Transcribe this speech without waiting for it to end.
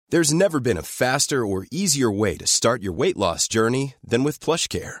There's never been a faster or easier way to start your weight loss journey than with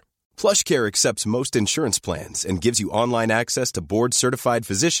PlushCare. PlushCare accepts most insurance plans and gives you online access to board-certified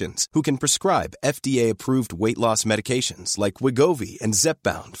physicians who can prescribe FDA-approved weight loss medications like Wegovy and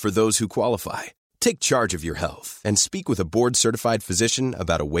Zepbound for those who qualify. Take charge of your health and speak with a board-certified physician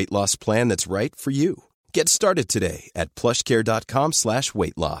about a weight loss plan that's right for you. Get started today at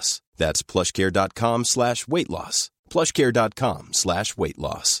plushcare.com/weight loss. That's plushcare.com/weight loss. plushcare.com/weight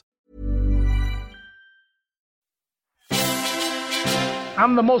loss.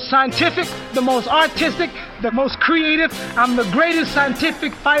 I'm the most scientific, the most artistic, the most creative. I'm the greatest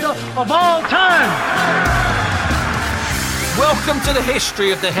scientific fighter of all time. Welcome to the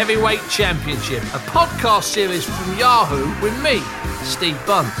History of the Heavyweight Championship, a podcast series from Yahoo with me, Steve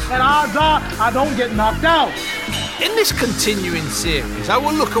Bunt. And odds are I don't get knocked out. In this continuing series, I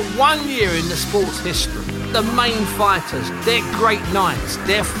will look at 1 year in the sport's history, the main fighters, their great nights,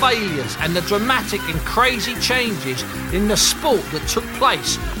 their failures, and the dramatic and crazy changes in the sport that took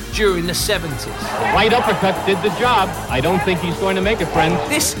place during the 70s. The right uppercut did the job. I don't think he's going to make it, friends.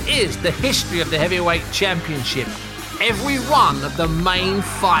 This is the History of the Heavyweight Championship. Every one of the main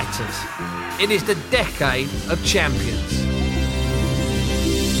fighters. It is the decade of champions.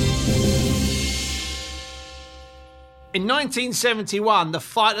 In 1971, the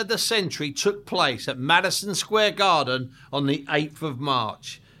fight of the century took place at Madison Square Garden on the 8th of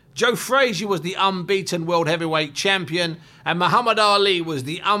March. Joe Frazier was the unbeaten world heavyweight champion, and Muhammad Ali was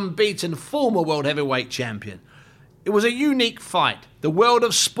the unbeaten former world heavyweight champion. It was a unique fight. The world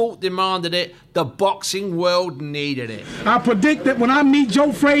of sport demanded it. The boxing world needed it. I predict that when I meet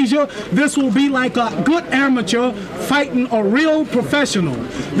Joe Frazier, this will be like a good amateur fighting a real professional.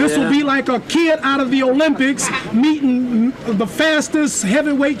 This will be like a kid out of the Olympics meeting the fastest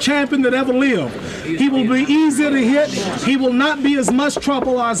heavyweight champion that ever lived. He will be easier to hit. He will not be as much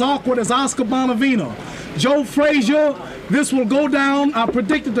trouble or as awkward as Oscar Bonavena. Joe Frazier, this will go down. I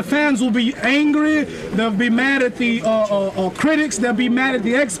predict that the fans will be angry. They'll be mad at the critics. They'll be mad at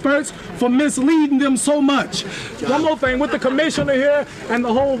the experts for misleading them so much. One more thing, with the commissioner here and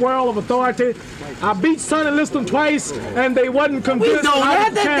the whole world of authority, I beat Sonny Liston twice, and they wasn't convinced.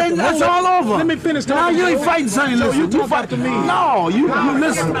 That's all over. Let me finish talking. Now you ain't fighting Sonny Liston. You fight to me. No, you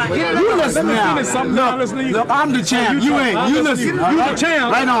listen. You listen now. Look, I'm the champ. You ain't. You listen. You the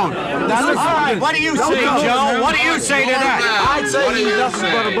champ. Right on. Now listen. All right, what do you say, Joe? What do you say to that? I'd say he's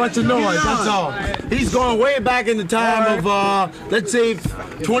nothing but a bunch of noise. That's all. He's going way back in the time of, let's say,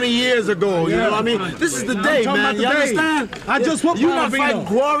 20 years ago. You know what I mean? This is the day, man. You understand? I just whooped You're not fighting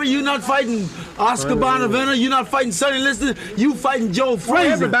Quarry. You're not fighting Oscar Bonavena. You're not fighting Sonny Liston. You fighting Joe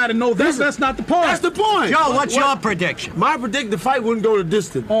Frazier. Everybody knows that's not the point. That's the point. Joe, what's your prediction? My prediction, the fight wouldn't go to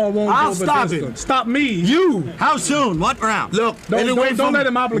distance. I'll stop it. Stop me. You. How soon? What round? Look, anyway, don't let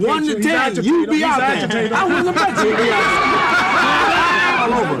him obligate 1 to you. 10, you be out there. I wouldn't bet you be out there.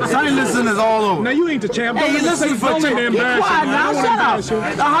 All over. Sonny Liston is all over. Now you ain't the champ. Hey, you listen for don't let me embarrass you. Now shut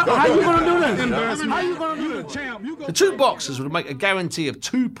up. How you gonna do this? How you gonna do the champ? The two boxers would make a guarantee of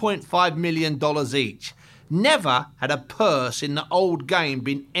 $2.5 million each. Never had a purse in the old game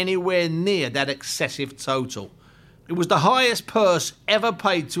been anywhere near that excessive total. It was the highest purse ever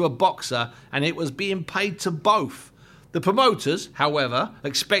paid to a boxer, and it was being paid to both. The promoters, however,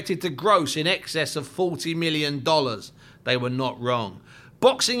 expected to gross in excess of $40 million. They were not wrong.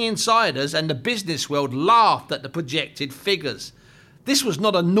 Boxing insiders and the business world laughed at the projected figures. This was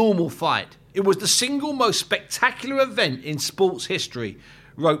not a normal fight. It was the single most spectacular event in sports history,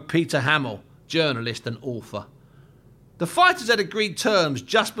 wrote Peter Hamill, journalist and author. The fighters had agreed terms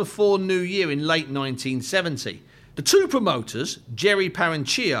just before New Year in late 1970. The two promoters, Jerry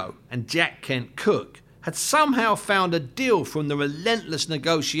Parenchio and Jack Kent Cooke, had somehow found a deal from the relentless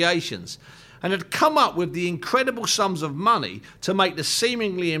negotiations and had come up with the incredible sums of money to make the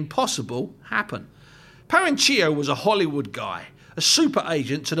seemingly impossible happen. Parenchio was a Hollywood guy, a super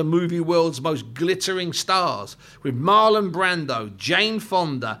agent to the movie world's most glittering stars, with Marlon Brando, Jane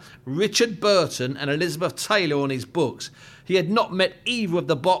Fonda, Richard Burton and Elizabeth Taylor on his books. He had not met either of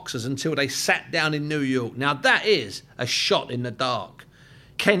the boxers until they sat down in New York. Now that is a shot in the dark.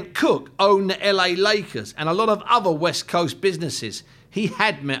 Kent Cooke owned the LA Lakers and a lot of other West Coast businesses. He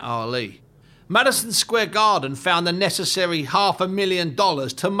had met Ali. Madison Square Garden found the necessary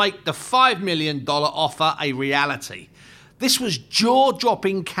 $500,000 to make the $5 million offer a reality. This was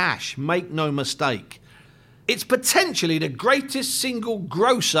jaw-dropping cash, make no mistake. It's potentially the greatest single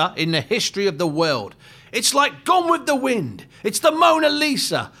grosser in the history of the world. It's like Gone with the Wind. It's the Mona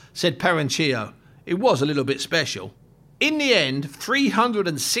Lisa, said Parenchio. It was a little bit special. In the end,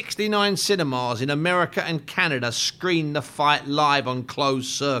 369 cinemas in America and Canada screened the fight live on closed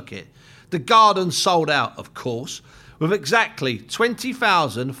circuit. The Garden sold out, of course, with exactly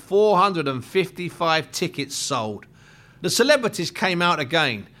 20,455 tickets sold. The celebrities came out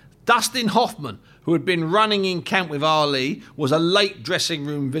again. Dustin Hoffman, who had been running in camp with Ali, was a late dressing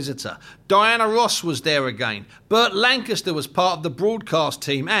room visitor. Diana Ross was there again. Burt Lancaster was part of the broadcast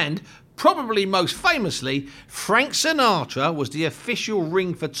team and, probably most famously, Frank Sinatra was the official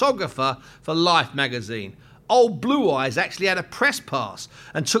ring photographer for Life magazine. Old Blue Eyes actually had a press pass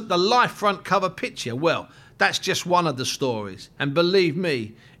and took the Life front cover picture. Well, that's just one of the stories. And believe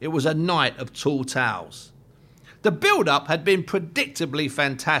me, it was a night of tall tales. The build-up had been predictably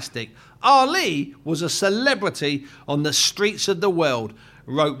fantastic. Ali was a celebrity on the streets of the world,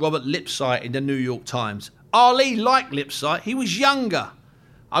 wrote Robert Lipsyte in the New York Times. Ali liked Lipsyte. He was younger.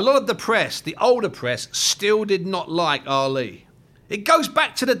 A lot of the press, the older press, still did not like Ali. It goes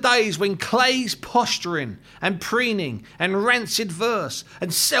back to the days when Clay's posturing and preening and rancid verse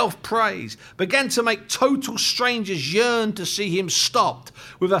and self-praise began to make total strangers yearn to see him stopped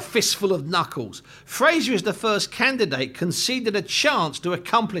with a fistful of knuckles. Frazier is the first candidate conceded a chance to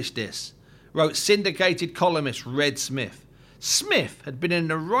accomplish this, wrote syndicated columnist Red Smith. Smith had been in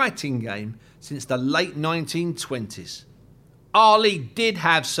the writing game since the late 1920s. Ali did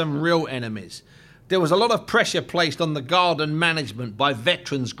have some real enemies. There was a lot of pressure placed on the Garden management by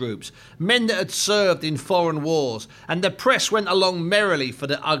veterans groups, men that had served in foreign wars, and the press went along merrily for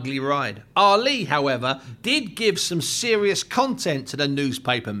the ugly ride. Ali, however, did give some serious content to the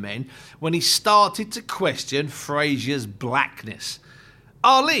newspaper men when he started to question Frazier's blackness.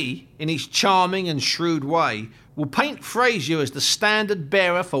 Ali, in his charming and shrewd way, will paint Frazier as the standard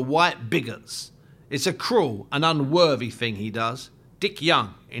bearer for white bigots. It's a cruel and unworthy thing he does. Dick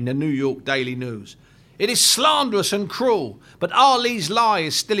Young in the New York Daily News. It is slanderous and cruel, but Ali's lie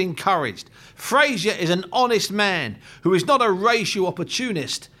is still encouraged. Frazier is an honest man who is not a racial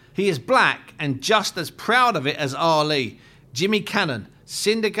opportunist. He is black and just as proud of it as Ali. Jimmy Cannon,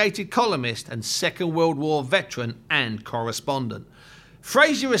 syndicated columnist and Second World War veteran and correspondent.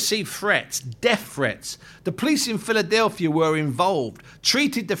 Frazier received threats, death threats. The police in Philadelphia were involved,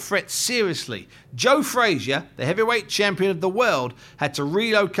 treated the threats seriously. Joe Frazier, the heavyweight champion of the world, had to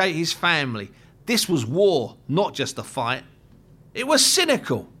relocate his family. This was war, not just a fight. It was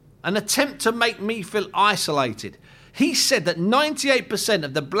cynical, an attempt to make me feel isolated. He said that 98%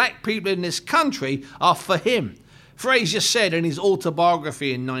 of the black people in this country are for him, Frazier said in his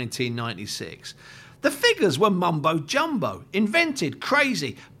autobiography in 1996. The figures were mumbo-jumbo, invented,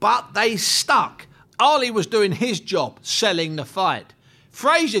 crazy, but they stuck. Ali was doing his job, selling the fight.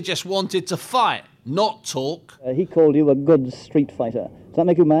 Frazier just wanted to fight, not talk. He called you a good street fighter. Does that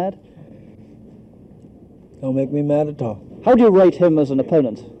make you mad? Don't make me mad at all. How do you rate him as an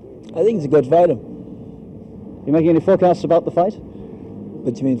opponent? I think he's a good fighter. You making any forecasts about the fight?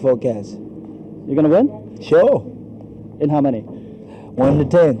 What do you mean forecast? You're going to win? Sure. In how many? 1 to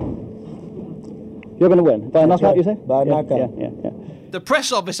 10. You're going to win. By a knockout, you say? By a knockout. Yeah. The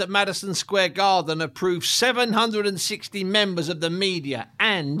press office at Madison Square Garden approved 760 members of the media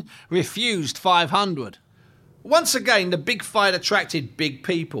and refused 500. Once again, the big fight attracted big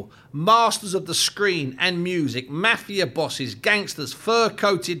people. Masters of the screen and music, mafia bosses, gangsters,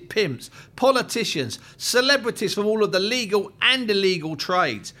 fur-coated pimps, politicians, celebrities from all of the legal and illegal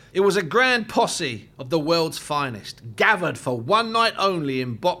trades. It was a grand posse of the world's finest, gathered for one night only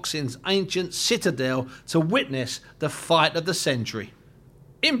in boxing's ancient citadel to witness the fight of the century.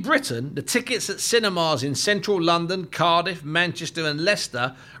 In Britain, the tickets at cinemas in central London, Cardiff, Manchester and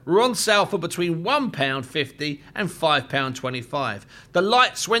Leicester were on sale for between £1.50 and £5.25. The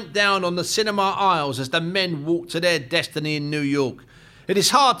lights went down on the cinema aisles as the men walked to their destiny in New York. It is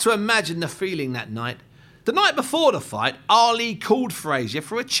hard to imagine the feeling that night. The night before the fight, Ali called Frazier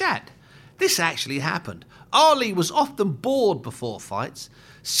for a chat. This actually happened. Ali was often bored before fights.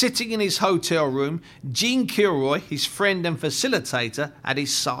 Sitting in his hotel room, Gene Kilroy, his friend and facilitator, at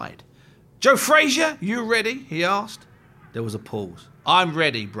his side. "Joe Frazier, you ready?" he asked. There was a pause. "I'm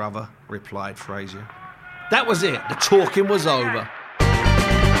ready, brother," replied Frazier. That was it. The talking was over.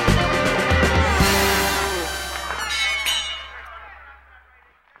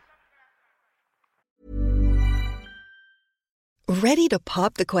 Ready to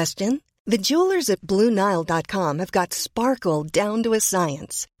pop the question? The jewelers at BlueNile.com have got sparkle down to a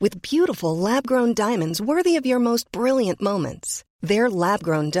science with beautiful lab-grown diamonds worthy of your most brilliant moments. Their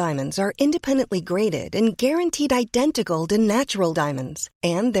lab-grown diamonds are independently graded and guaranteed identical to natural diamonds,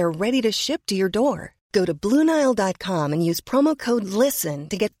 and they're ready to ship to your door. Go to BlueNile.com and use promo code LISTEN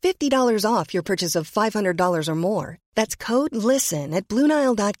to get $50 off your purchase of $500 or more. That's code LISTEN at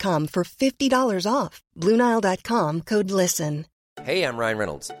BlueNile.com for $50 off. BlueNile.com, code LISTEN. Hey, I'm Ryan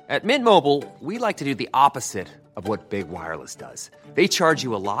Reynolds. At Mint Mobile, we like to do the opposite of what Big Wireless does. They charge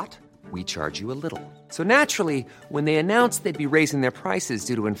you a lot, we charge you a little. So naturally, when they announced they'd be raising their prices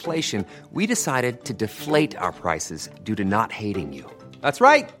due to inflation, we decided to deflate our prices due to not hating you. That's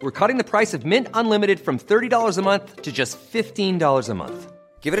right. We're cutting the price of Mint Unlimited from $30 a month to just $15 a month.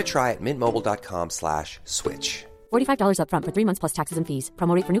 Give it a try at mintmobile.com/switch. $45 up front for 3 months plus taxes and fees.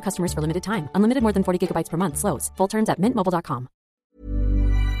 Promo rate for new customers for limited time. Unlimited more than 40 gigabytes per month. Slows full terms at mintmobile.com.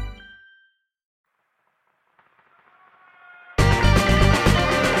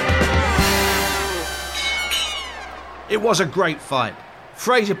 It was a great fight.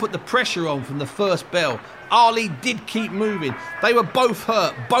 Frazier put the pressure on from the first bell. Ali did keep moving. They were both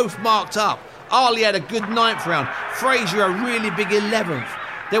hurt, both marked up. Ali had a good 9th round. Frazier a really big 11th.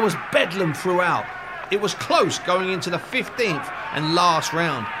 There was bedlam throughout. It was close going into the 15th and last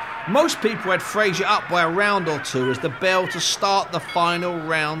round. Most people had Frazier up by a round or two as the bell to start the final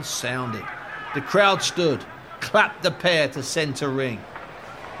round sounded. The crowd stood, clapped the pair to centre ring.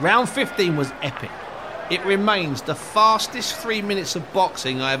 Round 15 was epic. It remains the fastest 3 minutes of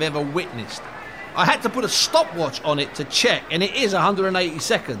boxing I have ever witnessed. I had to put a stopwatch on it to check, and it is 180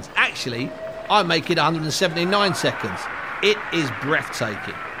 seconds. Actually, I make it 179 seconds. It is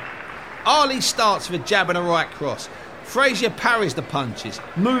breathtaking. Ali starts with a jab and a right cross. Frazier parries the punches,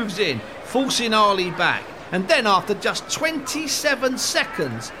 moves in, forcing Ali back, and then after just 27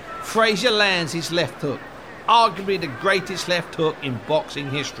 seconds, Frazier lands his left hook. Arguably the greatest left hook in boxing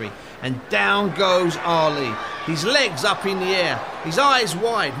history. And down goes Ali. His legs up in the air, his eyes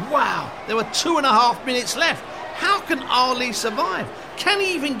wide. Wow, there were 2.5 minutes left. How can Ali survive? Can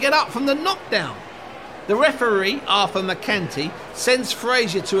he even get up from the knockdown? The referee, Arthur McCanty, sends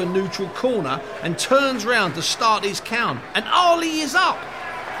Frazier to a neutral corner and turns round to start his count. And Ali is up.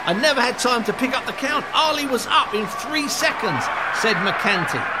 I never had time to pick up the count. Ali was up in 3 seconds, said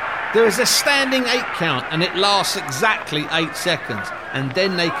McCanty. There is a standing 8 count and it lasts exactly 8 seconds. And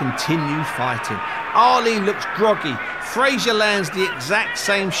then they continue fighting. Ali looks groggy. Frazier lands the exact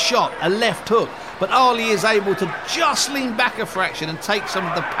same shot, a left hook. But Ali is able to just lean back a fraction and take some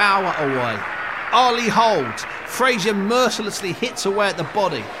of the power away. Ali holds. Frazier mercilessly hits away at the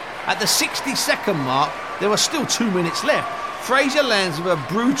body. At the 60-second mark, there were still 2 minutes left. Frazier lands with a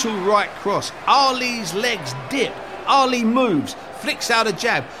brutal right cross. Ali's legs dip. Ali moves, flicks out a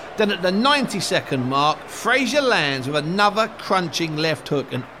jab. Then at the 90-second mark, Frazier lands with another crunching left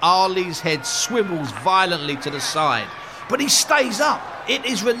hook and Ali's head swivels violently to the side. But he stays up. It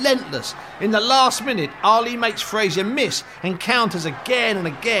is relentless. In the last minute, Ali makes Frazier miss and counters again and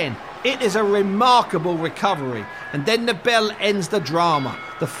again. It is a remarkable recovery. And then the bell ends the drama.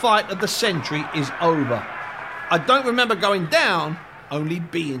 The fight of the century is over. I don't remember going down, only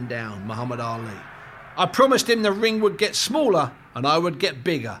being down, Muhammad Ali. I promised him the ring would get smaller and I would get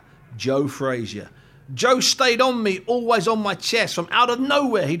bigger. Joe Frazier. Joe stayed on me, always on my chest. From out of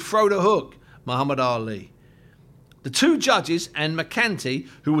nowhere, he'd throw the hook. Muhammad Ali. The two judges and McCanty,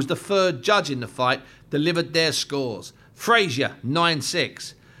 who was the third judge in the fight, delivered their scores. Frazier,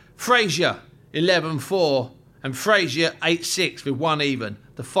 9-6. Frazier, 11-4. And Frazier, 8-6 with one even.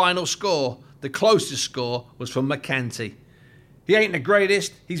 The final score, the closest score, was from McCanty. He ain't the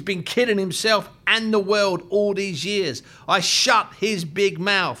greatest. He's been kidding himself and the world all these years. I shut his big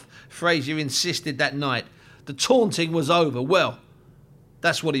mouth, Frazier insisted that night. The taunting was over. Well,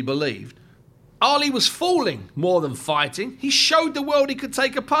 that's what he believed. Ali was fooling more than fighting. He showed the world he could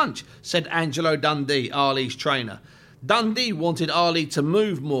take a punch, said Angelo Dundee, Ali's trainer. Dundee wanted Ali to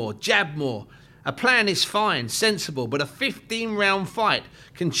move more, jab more. A plan is fine, sensible, but a 15-round fight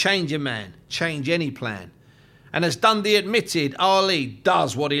can change a man, change any plan. And as Dundee admitted, Ali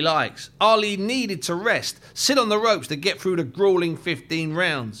does what he likes. Ali needed to rest, sit on the ropes to get through the grueling 15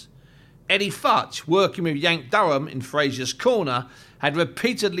 rounds. Eddie Futch, working with Yank Durham in Frazier's corner, had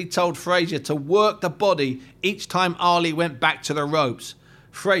repeatedly told Frazier to work the body each time Ali went back to the ropes.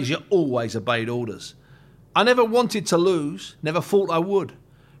 Frazier always obeyed orders. I never wanted to lose, never thought I would.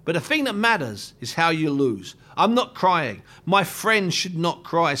 But the thing that matters is how you lose. I'm not crying. My friends should not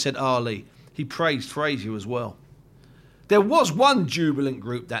cry, said Ali. He praised Frazier as well. There was one jubilant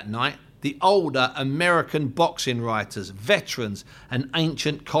group that night, the older American boxing writers, veterans and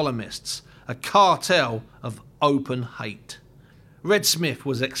ancient columnists, a cartel of open hate. Red Smith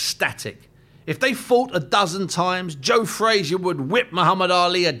was ecstatic. If they fought a dozen times, Joe Frazier would whip Muhammad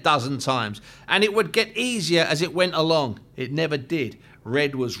Ali a dozen times, and it would get easier as it went along. It never did.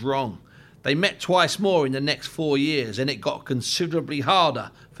 Red was wrong. They met twice more in the next 4 years, and it got considerably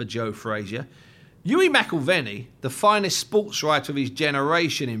harder for Joe Frazier. Hughie McIlvenney, the finest sports writer of his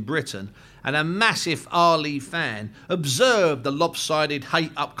generation in Britain and a massive Ali fan, observed the lopsided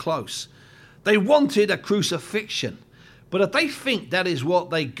hate up close. They wanted a crucifixion, but if they think that is what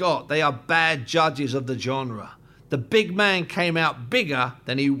they got, they are bad judges of the genre. The big man came out bigger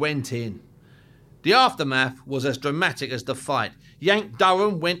than he went in. The aftermath was as dramatic as the fight. Yank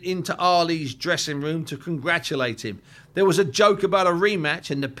Durham went into Ali's dressing room to congratulate him. There was a joke about a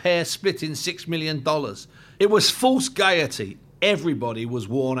rematch and the pair split in $6 million. It was false gaiety. Everybody was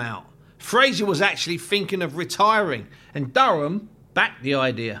worn out. Frazier was actually thinking of retiring, and Durham backed the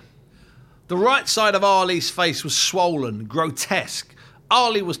idea. The right side of Ali's face was swollen, grotesque.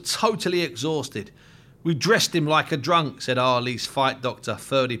 Ali was totally exhausted. "We dressed him like a drunk," said Ali's fight doctor,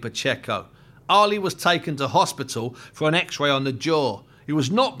 Ferdy Pacheco. Ali was taken to hospital for an x-ray on the jaw. He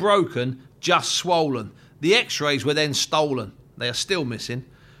was not broken, just swollen. The x-rays were then stolen. They are still missing.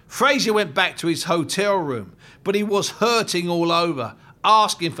 Frazier went back to his hotel room, but he was hurting all over,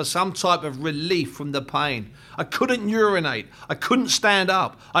 asking for some type of relief from the pain. "I couldn't urinate. I couldn't stand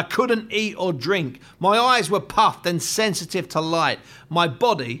up. I couldn't eat or drink. My eyes were puffed and sensitive to light. My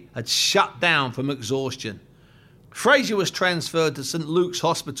body had shut down from exhaustion." Frazier was transferred to St. Luke's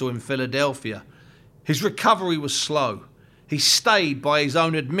Hospital in Philadelphia. His recovery was slow. He stayed, by his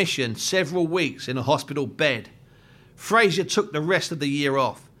own admission, several weeks in a hospital bed. Frazier took the rest of the year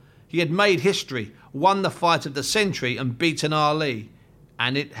off. He had made history, won the fight of the century and beaten Ali,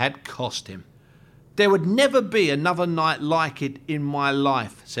 and it had cost him. "There would never be another night like it in my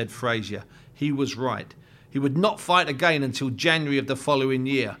life," said Frazier. He was right. He would not fight again until January of the following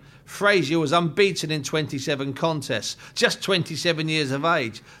year. Frazier was unbeaten in 27 contests, just 27 years of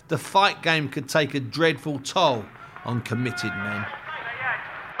age. The fight game could take a dreadful toll on committed men.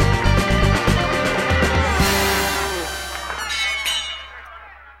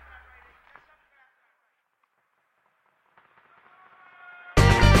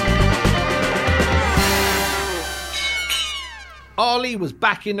 Ali was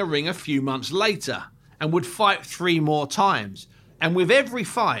back in the ring a few months later and would fight 3 more times. And with every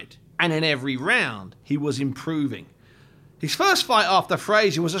fight and in every round, he was improving. His first fight after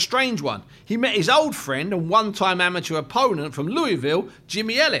Frazier was a strange one. He met his old friend and one-time amateur opponent from Louisville,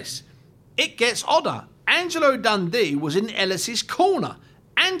 Jimmy Ellis. It gets odder. Angelo Dundee was in Ellis's corner.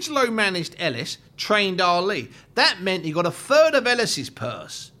 Angelo managed Ellis, trained Ali. That meant he got a third of Ellis's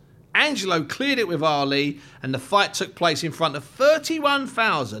purse. Angelo cleared it with Ali, and the fight took place in front of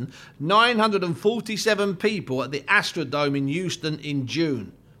 31,947 people at the Astrodome in Houston in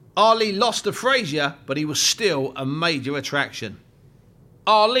June. Ali lost to Frazier, but he was still a major attraction.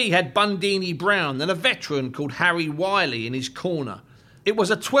 Ali had Bundini Brown and a veteran called Harry Wiley in his corner. It was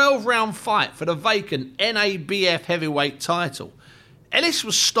a 12-round fight for the vacant NABF heavyweight title. Ellis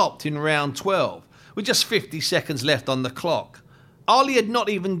was stopped in round 12, with just 50 seconds left on the clock. Ali had not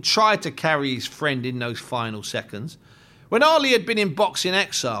even tried to carry his friend in those final seconds. When Ali had been in boxing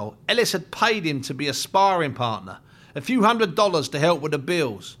exile, Ellis had paid him to be a sparring partner, a few $100s to help with the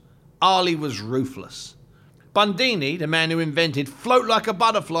bills. Ali was ruthless. Bundini, the man who invented float like a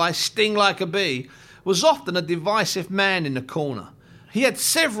butterfly, sting like a bee, was often a divisive man in the corner. He had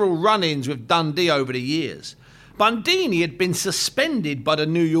several run-ins with Dundee over the years. Bundini had been suspended by the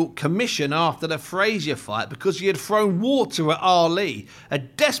New York Commission after the Frazier fight because he had thrown water at Ali, a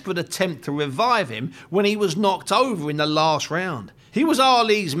desperate attempt to revive him when he was knocked over in the last round. He was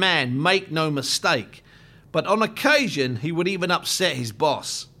Ali's man, make no mistake, but on occasion he would even upset his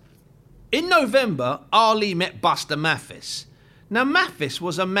boss. In November, Ali met Buster Mathis. Now Mathis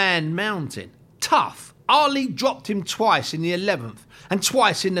was a man mountain, tough. Ali dropped him twice in the 11th and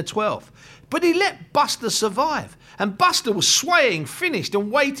twice in the 12th. But he let Buster survive, and Buster was swaying, finished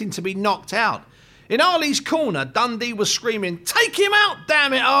and waiting to be knocked out. In Ali's corner, Dundee was screaming, "Take him out,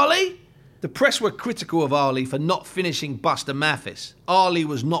 damn it, Ali!" The press were critical of Ali for not finishing Buster Mathis. Ali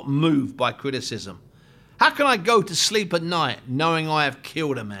was not moved by criticism. "How can I go to sleep at night knowing I have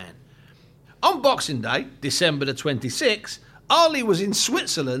killed a man?" On Boxing Day, December the 26th, Ali was in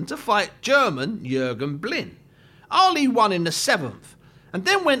Switzerland to fight German Jürgen Blin. Ali won in the 7th, and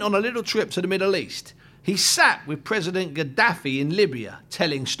then went on a little trip to the Middle East. He sat with President Gaddafi in Libya,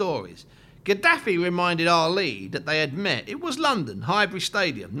 telling stories. Gaddafi reminded Ali that they had met. It was London, Highbury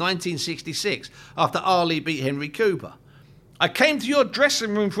Stadium, 1966, after Ali beat Henry Cooper. "I came to your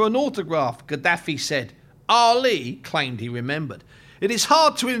dressing room for an autograph," Gaddafi said. Ali claimed he remembered. It is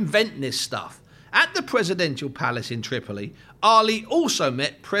hard to invent this stuff. At the presidential palace in Tripoli, Ali also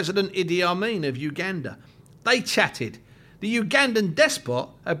met President Idi Amin of Uganda. They chatted. The Ugandan despot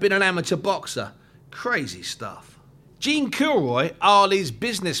had been an amateur boxer. Crazy stuff. Gene Kilroy, Ali's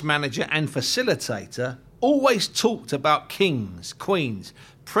business manager and facilitator, always talked about kings, queens,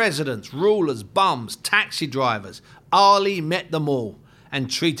 presidents, rulers, bums, taxi drivers. Ali met them all and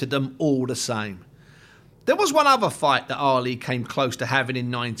treated them all the same. There was one other fight that Ali came close to having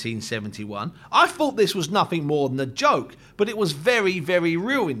in 1971. I thought this was nothing more than a joke, but it was very, very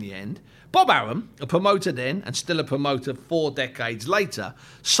real in the end. Bob Arum, a promoter then and still a promoter 4 decades later,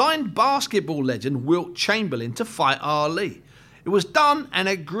 signed basketball legend Wilt Chamberlain to fight Ali. It was done and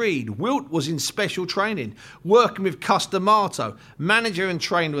agreed. Wilt was in special training, working with Cus D'Amato, manager and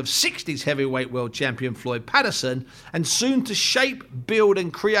trainer of 60s heavyweight world champion Floyd Patterson, and soon to shape, build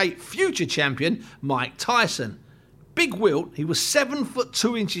and create future champion Mike Tyson. Big Wilt, he was 7 foot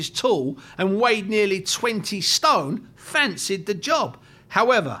 2 inches tall and weighed nearly 20 stone, fancied the job.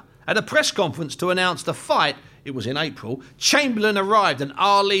 However, at a press conference to announce the fight, it was in April, Chamberlain arrived and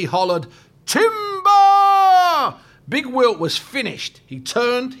Ali hollered, "Timber!" Big Wilt was finished. He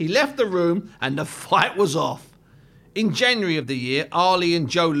turned, he left the room, and the fight was off. In January of the year, Ali and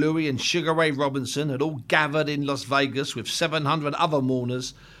Joe Louis and Sugar Ray Robinson had all gathered in Las Vegas with 700 other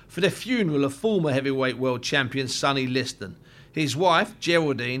mourners for the funeral of former heavyweight world champion Sonny Liston. His wife,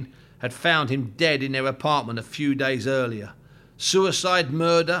 Geraldine, had found him dead in their apartment a few days earlier. Suicide,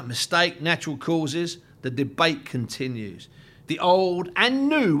 murder, mistake, natural causes, the debate continues. The old and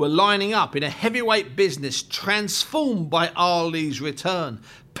new were lining up in a heavyweight business transformed by Ali's return.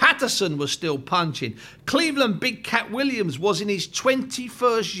 Patterson was still punching. Cleveland Big Cat Williams was in his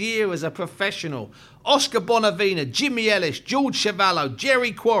 21st year as a professional. Oscar Bonavena, Jimmy Ellis, George Chuvalo,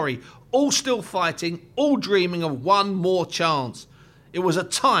 Jerry Quarry, all still fighting, all dreaming of one more chance. It was a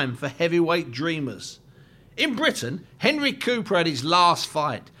time for heavyweight dreamers. In Britain, Henry Cooper had his last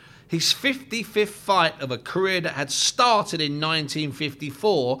fight. His 55th fight of a career that had started in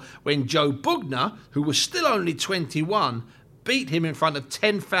 1954 when Joe Bugner, who was still only 21, beat him in front of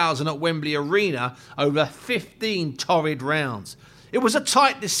 10,000 at Wembley Arena over 15 torrid rounds. It was a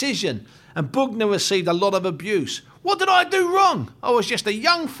tight decision and Bugner received a lot of abuse. What did I do wrong? I was just a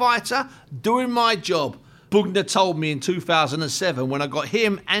young fighter doing my job. Bugner told me in 2007 when I got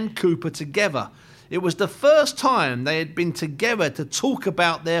him and Cooper together. It was the first time they had been together to talk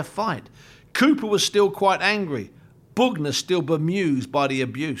about their fight. Cooper was still quite angry. Bugner still bemused by the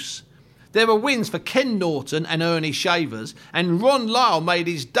abuse. There were wins for Ken Norton and Ernie Shavers, and Ron Lyle made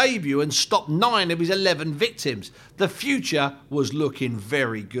his debut and stopped 9 of his 11 victims. The future was looking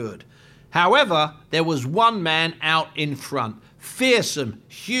very good. However, there was one man out in front. Fearsome,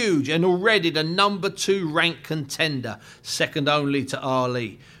 huge, and already the number 2 ranked contender, second only to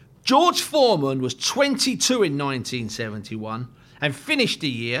Ali. George Foreman was 22 in 1971 and finished the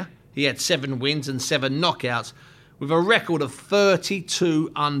year, he had 7 wins and 7 knockouts, with a record of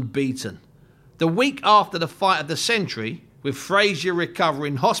 32 unbeaten. The week after the fight of the century, with Frazier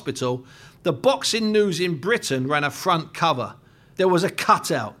recovering in hospital, the Boxing News in Britain ran a front cover. There was a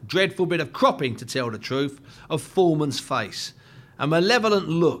cutout, dreadful bit of cropping to tell the truth, of Foreman's face. A malevolent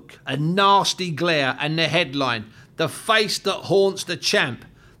look, a nasty glare, and the headline, "The face that haunts the champ."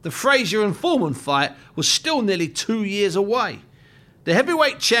 The Frazier and Foreman fight was still nearly 2 years away. The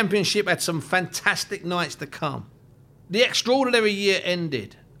heavyweight championship had some fantastic nights to come. The extraordinary year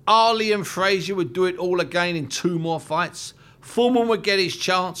ended. Ali and Frazier would do it all again in 2 more fights. Foreman would get his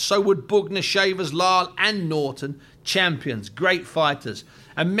chance, so would Bugner, Shavers, Lyle and Norton. Champions, great fighters,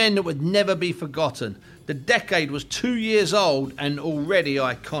 and men that would never be forgotten. The decade was 2 years old and already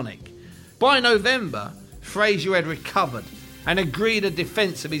iconic. By November, Frazier had recovered and agreed a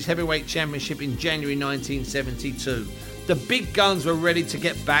defence of his heavyweight championship in January 1972. The big guns were ready to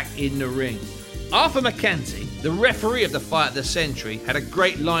get back in the ring. Arthur McCanty, the referee of the fight of the century, had a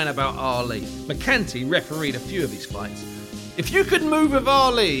great line about Ali. McCanty refereed a few of his fights. "If you could move with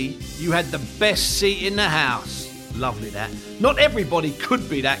Ali, you had the best seat in the house." Lovely that. Not everybody could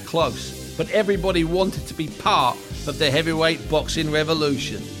be that close, but everybody wanted to be part of the heavyweight boxing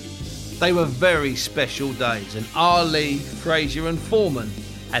revolution. They were very special days, and Ali, Frazier and Foreman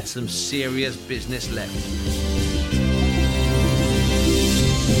had some serious business left.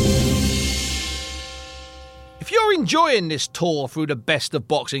 If you're enjoying this tour through the best of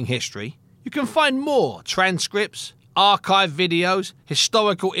boxing history, you can find more transcripts, archive videos,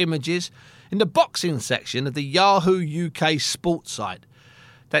 historical images in the boxing section of the Yahoo UK sports site.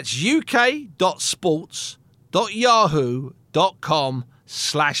 That's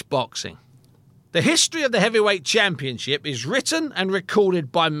uk.sports.yahoo.com/boxing. The history of the Heavyweight Championship is written and recorded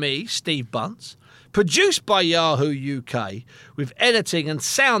by me, Steve Bunce, produced by Yahoo UK, with editing and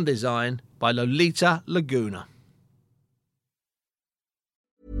sound design by Lolita Laguna.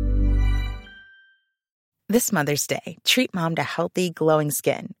 This Mother's Day, treat mom to healthy, glowing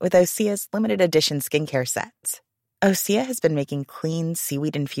skin with Osea's limited edition skincare sets. Osea has been making clean,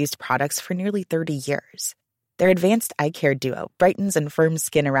 seaweed-infused products for nearly 30 years. Their advanced eye care duo brightens and firms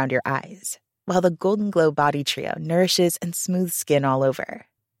skin around your eyes, while the Golden Glow Body Trio nourishes and smooths skin all over.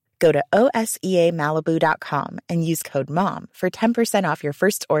 Go to OSEAMalibu.com and use code MOM for 10% off your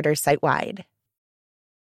first order site-wide.